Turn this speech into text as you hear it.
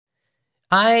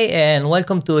Hi, and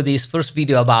welcome to this first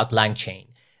video about LangChain.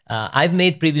 I've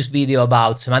made previous video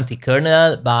about semantic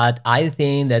kernel, but I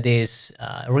think that is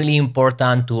really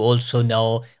important to also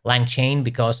know LangChain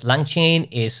because LangChain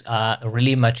is a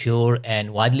really mature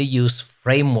and widely used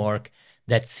framework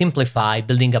that simplify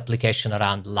building application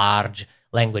around large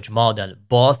language model,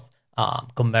 both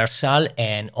commercial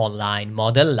and online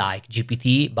model like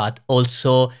GPT, but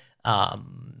also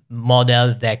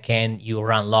model that you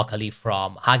run locally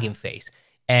from Hugging Face.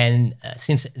 And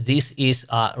since this is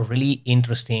a really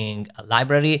interesting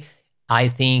library, I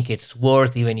think it's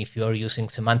worth, even if you're using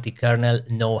semantic kernel,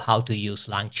 know how to use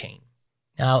LangChain.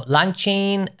 Now,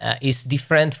 LangChain is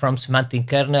different from semantic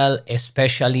kernel,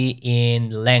 especially in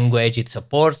language it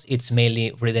supports. It's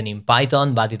mainly written in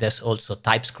Python, but it has also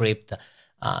TypeScript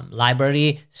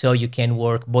library. So you can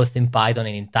work both in Python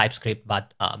and in TypeScript,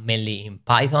 but mainly in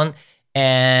Python.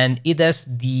 And it has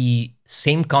the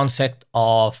same concept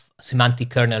of semantic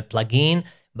kernel plugin,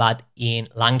 but in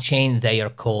LangChain they are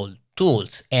called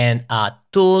tools. And a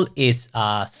tool is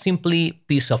a simply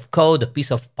piece of code, a piece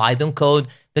of Python code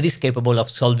that is capable of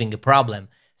solving a problem.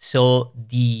 So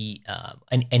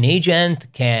an agent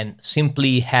can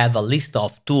simply have a list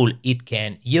of tools it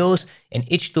can use, and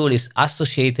each tool is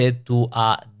associated to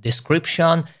a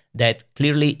description that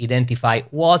clearly identify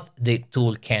what the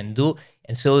tool can do.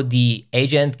 And so the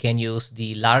agent can use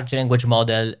the large language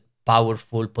model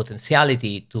powerful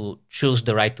potentiality to choose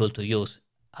the right tool to use.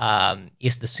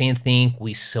 It's the same thing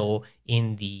we saw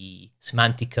in the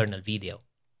semantic kernel video.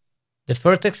 The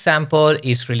first example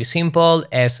is really simple.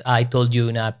 As I told you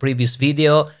in a previous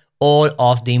video, all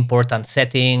of the important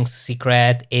settings,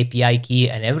 secret, API key,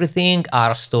 and everything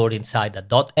are stored inside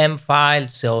the .m file.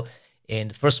 So in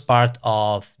the first part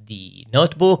of the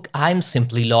notebook, I'm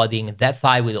simply loading that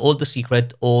file with all the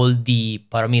secret, all the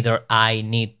parameter I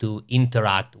need to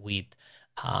interact with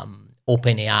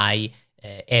OpenAI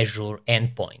Azure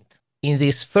endpoint. In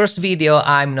this first video,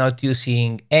 I'm not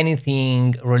using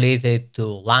anything related to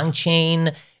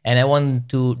LangChain, and I want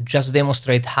to just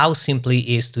demonstrate how simple it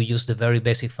is to use the very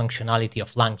basic functionality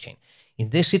of LangChain. In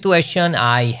this situation,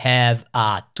 I have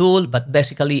a tool, but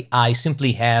basically I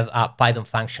simply have a Python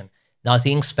function.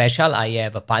 Nothing special. I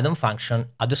have a Python function,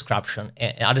 a description,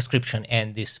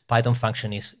 and this Python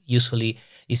function is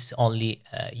only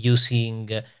using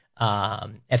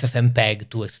FFmpeg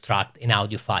to extract an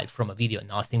audio file from a video,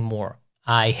 nothing more.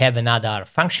 I have another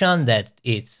function that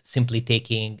is simply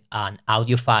taking an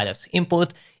audio file as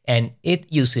input, and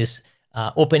it uses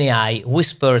OpenAI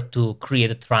Whisper to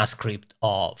create a transcript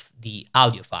of the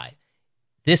audio file.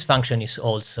 This function is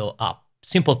also a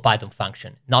simple Python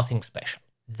function, nothing special.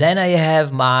 Then I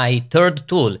have my third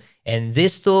tool, and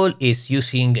this tool is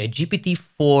using a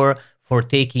GPT-4 for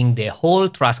taking the whole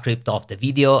transcript of the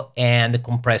video and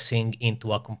compressing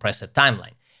into a compressed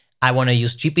timeline. I want to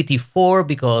use GPT-4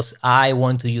 because I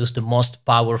want to use the most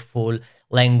powerful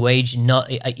language.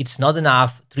 It's not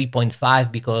enough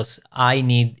 3.5 because I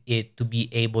need it to be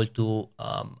able to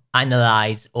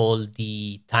analyze all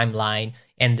the timeline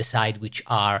and decide which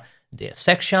are the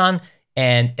section.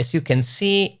 And as you can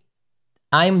see,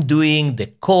 I'm doing the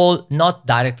call not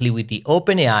directly with the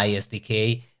OpenAI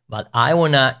SDK, but I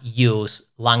want to use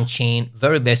LangChain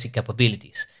very basic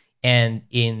capabilities. And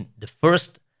in the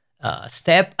first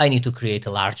step, I need to create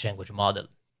a large language model.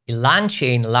 A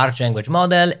LangChain large language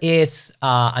model is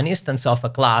an instance of a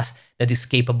class that is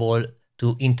capable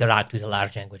to interact with a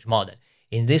large language model.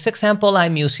 In this example,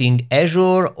 I'm using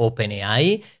Azure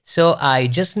OpenAI, so I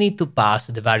just need to pass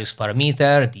the various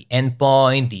parameters, the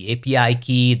endpoint, the API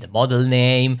key, the model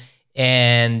name,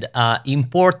 and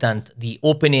important, the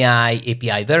OpenAI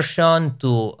API version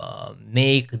to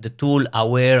make the tool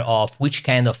aware of which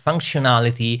kind of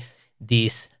functionality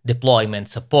this deployment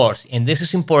supports. And this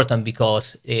is important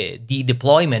because the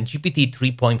deployment GPT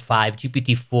 3.5,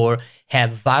 GPT-4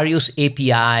 have various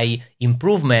API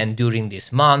improvement during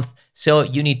this month. So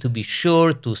you need to be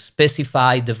sure to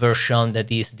specify the version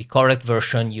that is the correct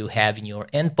version you have in your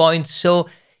endpoint. So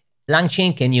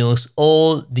LangChain can use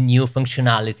all the new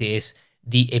functionalities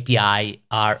the API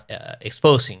are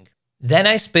exposing. Then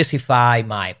I specify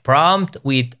my prompt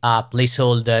with a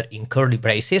placeholder in curly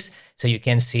braces. So you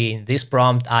can see in this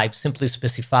prompt, I've simply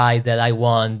specified that I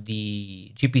want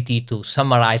the GPT to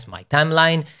summarize my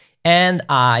timeline, and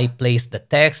I place the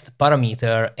text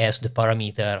parameter as the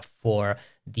parameter for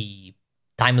the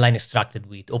timeline extracted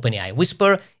with OpenAI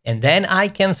Whisper. And then I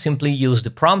can simply use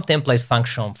the prompt template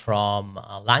function from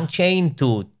LangChain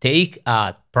to take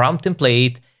a prompt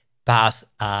template, pass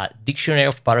a dictionary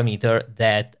of parameter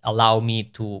that allow me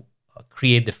to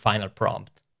create the final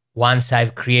prompt. Once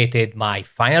I've created my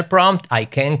final prompt, I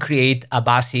can create a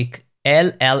basic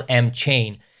LLM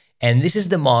chain. This is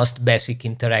the most basic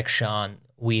interaction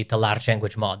with a large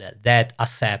language model that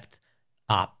accepts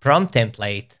a prompt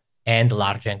template and a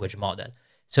large language model.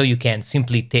 So you can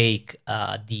simply take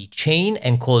the chain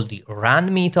and call the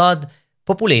run method,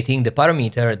 populating the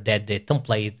parameter that the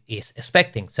template is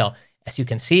expecting. So as you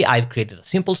can see, I've created a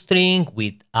simple string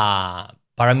with a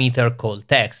parameter called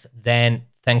text. Then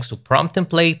thanks to prompt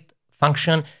template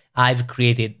function, I've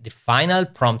created the final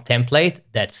prompt template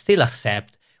that still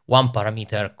accepts one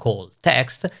parameter called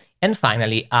text. And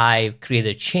finally, I've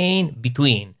created a chain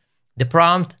between the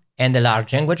prompt and the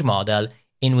large language model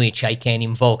in which I can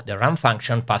invoke the run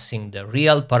function passing the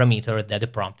real parameter that the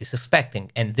prompt is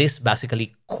expecting. And this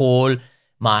basically call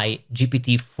my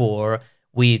GPT-4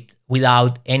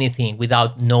 without anything,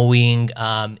 without knowing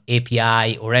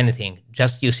API or anything,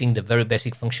 just using the very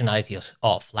basic functionality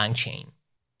of LangChain.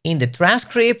 In the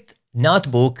transcript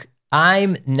notebook,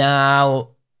 I'm now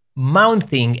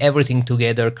mounting everything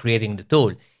together, creating the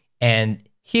tool. And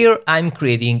here I'm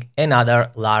creating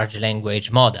another large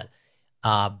language model.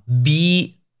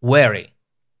 Be wary.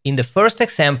 In the first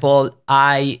example,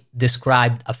 I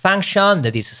described a function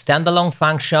that is a standalone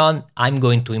function. I'm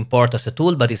going to import as a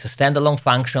tool, but it's a standalone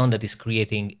function that is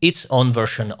creating its own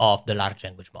version of the large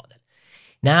language model.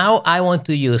 Now I want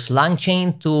to use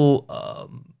LangChain to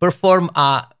perform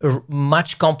a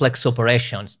much complex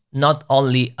operations, not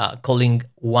only calling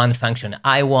one function.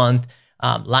 I want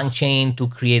LangChain to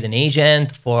create an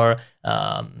agent for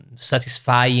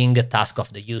satisfying a task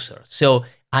of the user. So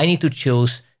I need to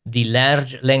choose the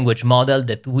large language model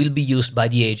that will be used by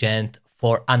the agent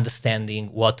for understanding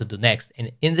what to do next.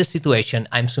 And in this situation,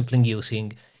 I'm simply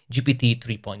using GPT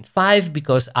 3.5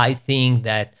 because I think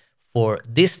that for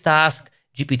this task,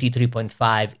 GPT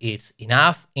 3.5 is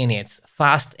enough and it's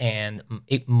fast and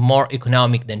more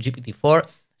economic than GPT-4.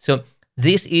 So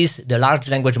this is the large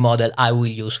language model I will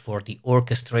use for the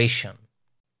orchestration.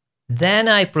 Then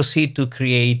I proceed to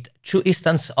create two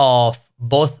instances of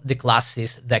both the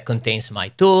classes that contains my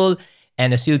tool.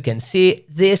 And as you can see,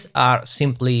 these are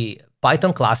simply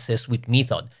Python classes with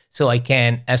method. So I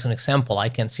can, as an example, I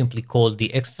can simply call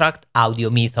the extract audio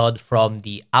method from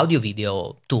the audio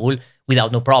video tool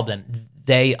without no problem.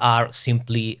 They are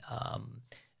simply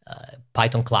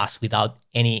Python class without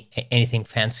anything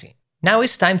fancy. Now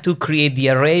it's time to create the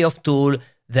array of tools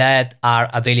that are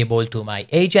available to my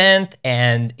agent,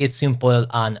 and it's simple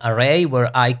an array where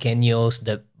I can use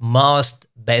the most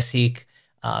basic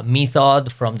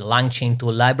method from the LangChain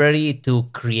tool library to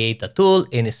create a tool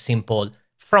in a simple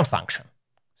from function.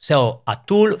 So a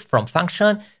tool from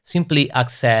function simply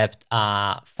accept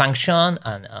a function,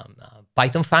 a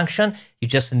Python function. You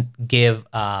just give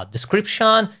a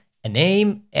description, a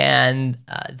name, and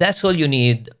that's all you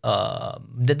need.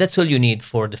 That's all you need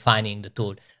for defining the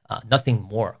tool. Nothing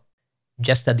more.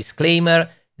 Just a disclaimer,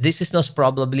 this is not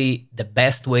probably the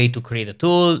best way to create a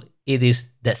tool. It is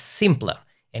the simpler,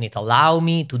 and it allows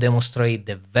me to demonstrate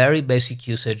the very basic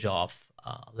usage of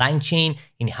LangChain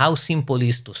and how simple it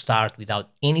is to start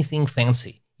without anything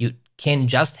fancy. You can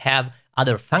just have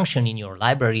other function in your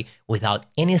library without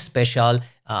any special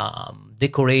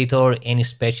decorator, any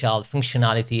special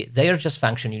functionality. They are just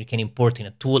function you can import in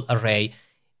a tool array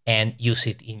and use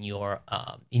it in your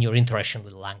interaction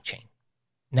with LangChain.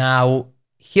 Now,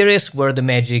 here is where the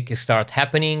magic start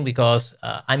happening because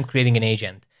I'm creating an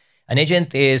agent. An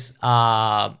agent is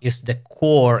the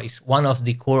core, is one of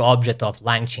the core objects of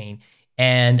LangChain,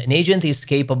 and an agent is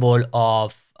capable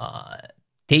of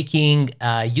taking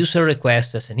a user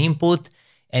request as an input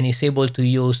and is able to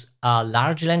use a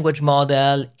large language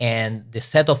model and the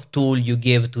set of tools you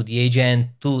give to the agent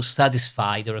to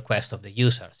satisfy the request of the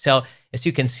user. So as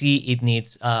you can see, it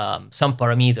needs some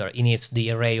parameter. It needs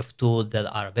the array of tools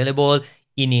that are available.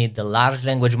 It needs the large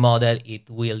language model it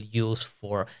will use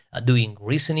for doing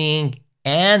reasoning,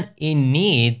 and it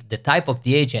needs the type of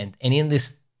the agent. And in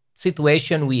this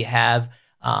situation, we have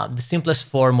the simplest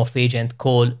form of agent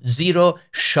called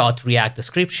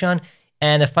ZeroShotReactDescription,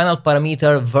 and a final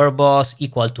parameter verbose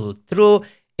equal to true.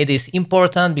 It is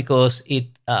important because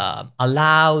it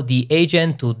allows the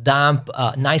agent to dump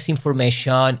nice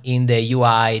information in the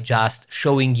UI, just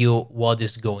showing you what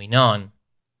is going on.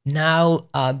 Now,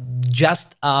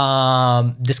 just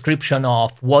description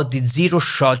of what the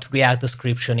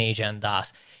ZeroShotReactDescription Agent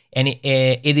does. And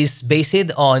it is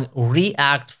based on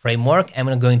React framework.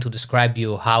 I'm going to describe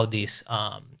you how this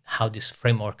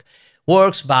framework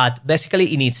works, but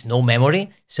basically it needs no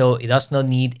memory. So it does not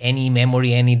need any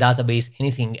memory, any database,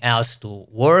 anything else to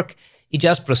work. It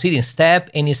just proceeds in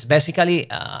step, and it's basically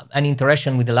an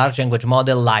interaction with the large language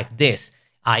model like this.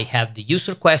 I have the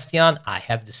user question, I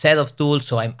have the set of tools,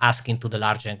 so I'm asking to the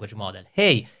large language model,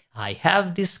 hey, I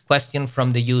have this question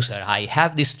from the user, I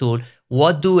have this tool,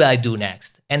 what do I do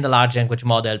next? And the large language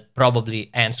model probably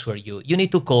answer you, you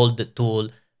need to call the tool,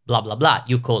 blah, blah, blah.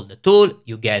 You call the tool,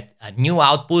 you get a new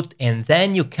output, and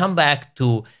then you come back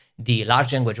to the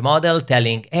large language model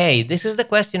telling, hey, this is the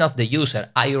question of the user.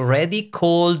 I already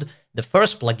called the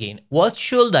first plugin. What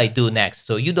should I do next?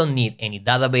 So you don't need any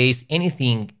database,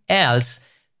 anything else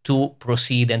to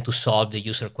proceed and to solve the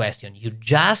user question. You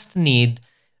just need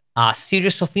a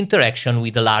series of interaction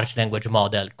with the large language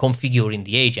model configuring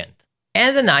the agent.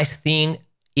 And the nice thing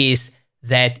is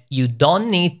that you don't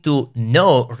need to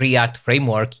know React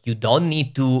framework. You don't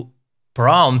need to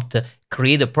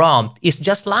create a prompt. It's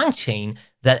just LangChain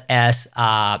that has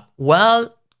a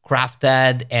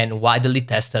well-crafted and widely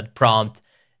tested prompt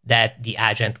that the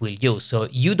agent will use. So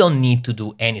you don't need to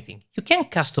do anything. You can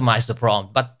customize the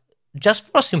prompt, but just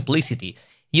for simplicity,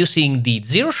 using the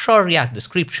zero-shot React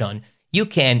description, you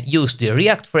can use the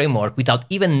React framework without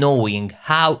even knowing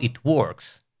how it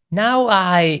works. Now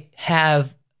I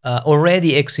have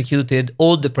already executed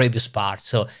all the previous parts.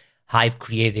 So I've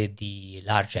created the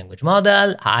large language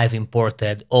model, I've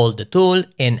imported all the tool,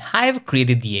 and I've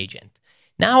created the agent.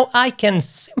 Now I can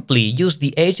simply use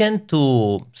the agent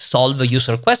to solve a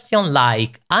user question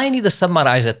like, I need to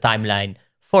summarize a timeline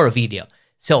for a video.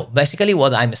 So basically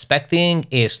what I'm expecting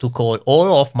is to call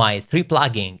all of my 3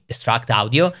 plugins, extract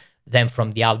audio, then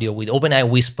from the audio with OpenAI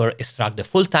Whisper, extract the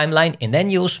full timeline, and then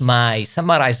use my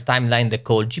summarized timeline, the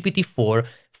code GPT-4,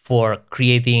 for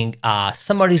creating a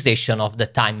summarization of the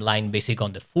timeline based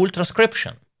on the full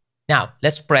transcription. Now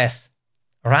let's press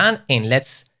run and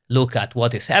let's look at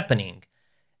what is happening.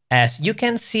 As you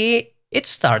can see, it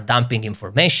starts dumping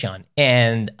information,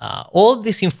 and all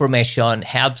this information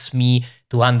helps me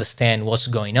to understand what's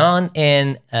going on,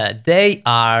 and they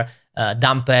are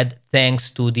dumped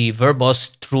thanks to the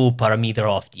verbose true parameter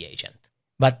of the agent.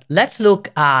 But let's look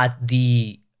at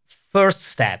the first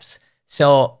steps.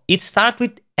 So it starts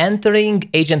with entering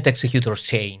agent executor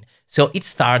chain. So it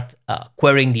starts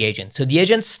querying the agent. So the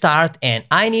agent starts, and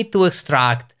I need to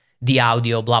extract the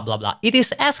audio, blah, blah, blah. It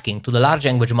is asking to the large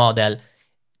language model,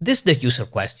 this is the user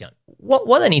question,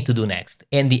 what I need to do next?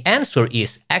 And the answer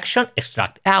is action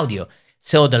extract audio.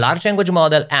 So the large language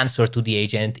model answer to the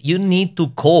agent, you need to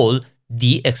call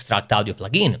the extract audio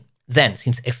plugin. Then,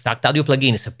 since extract audio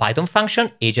plugin is a Python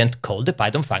function, agent call the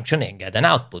Python function and get an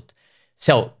output.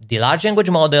 So the large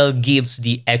language model gives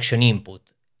the action input.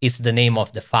 It's the name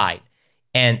of the file.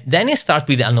 And then it starts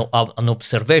with an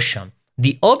observation.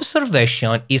 The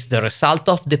observation is the result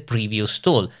of the previous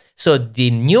tool. So the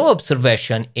new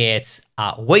observation is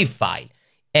a WAV file.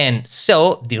 And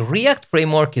so the React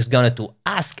framework is going to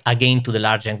ask again to the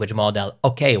large language model,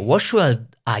 okay, what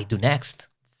should I do next?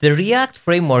 The React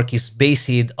framework is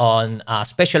based on a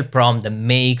special prompt that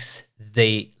makes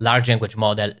the large language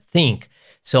model think.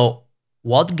 So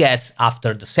what gets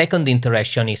after the second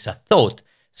interaction is a thought.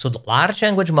 So the large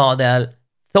language model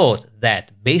thought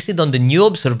that based on the new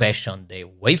observation, the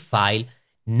WAV file,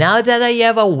 now that I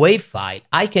have a WAV file,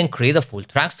 I can create a full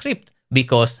transcript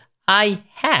because I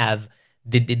have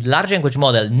the large language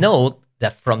model know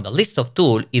that from the list of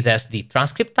tools, it has the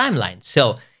transcript timeline.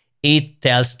 So it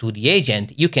tells to the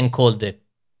agent, you can call the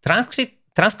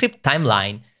transcript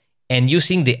timeline and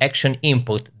using the action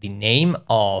input, the name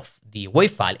of the WAV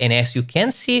file. And as you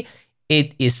can see,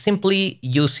 it is simply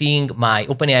using my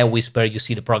OpenAI Whisper. You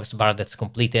see the progress bar that's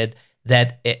completed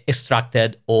that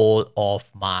extracted all of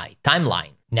my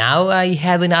timeline. Now I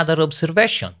have another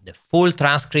observation, the full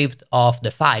transcript of the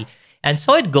file. And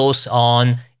so it goes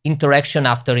on interaction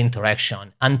after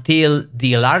interaction until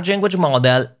the large language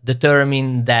model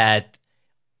determines that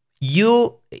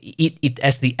it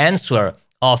has the answer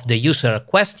of the user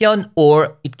question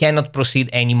or it cannot proceed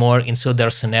anymore. And so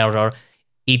there's an error.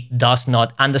 It does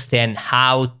not understand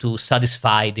how to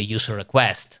satisfy the user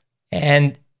request.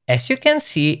 And as you can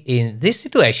see in this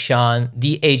situation,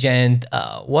 the agent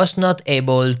was not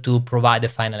able to provide a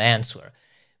final answer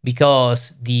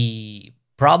because the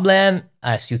problem,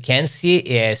 as you can see,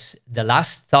 is the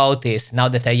last thought is now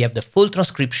that I have the full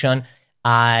transcription,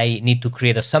 I need to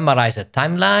create a summarized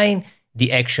timeline.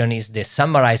 The action is the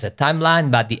summarized timeline,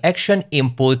 but the action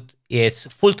input is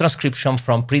full transcription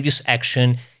from previous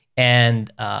action,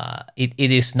 and it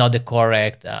is not the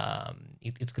correct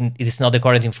it is not the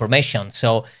correct information.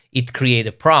 So it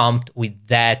created a prompt with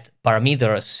that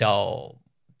parameter, so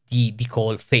the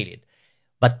call failed.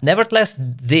 But nevertheless,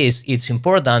 this is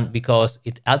important because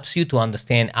it helps you to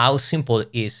understand how simple it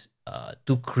is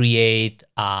to create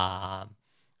an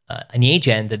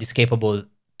agent that is capable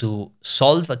to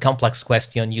solve a complex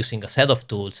question using a set of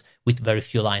tools with very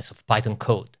few lines of Python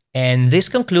code. And this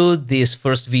concludes this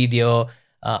first video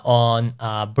on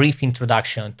a brief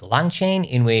introduction to LangChain,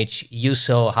 in which you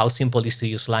saw how simple it is to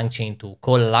use LangChain to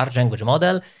call a large language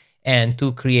model and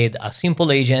to create a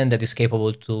simple agent that is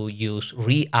capable to use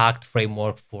React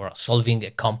framework for solving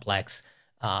a complex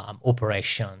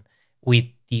operation with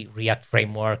the React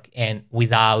framework and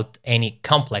without any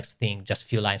complex thing, just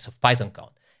few lines of Python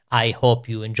code. I hope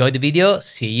you enjoyed the video.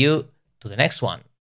 See you to the next one.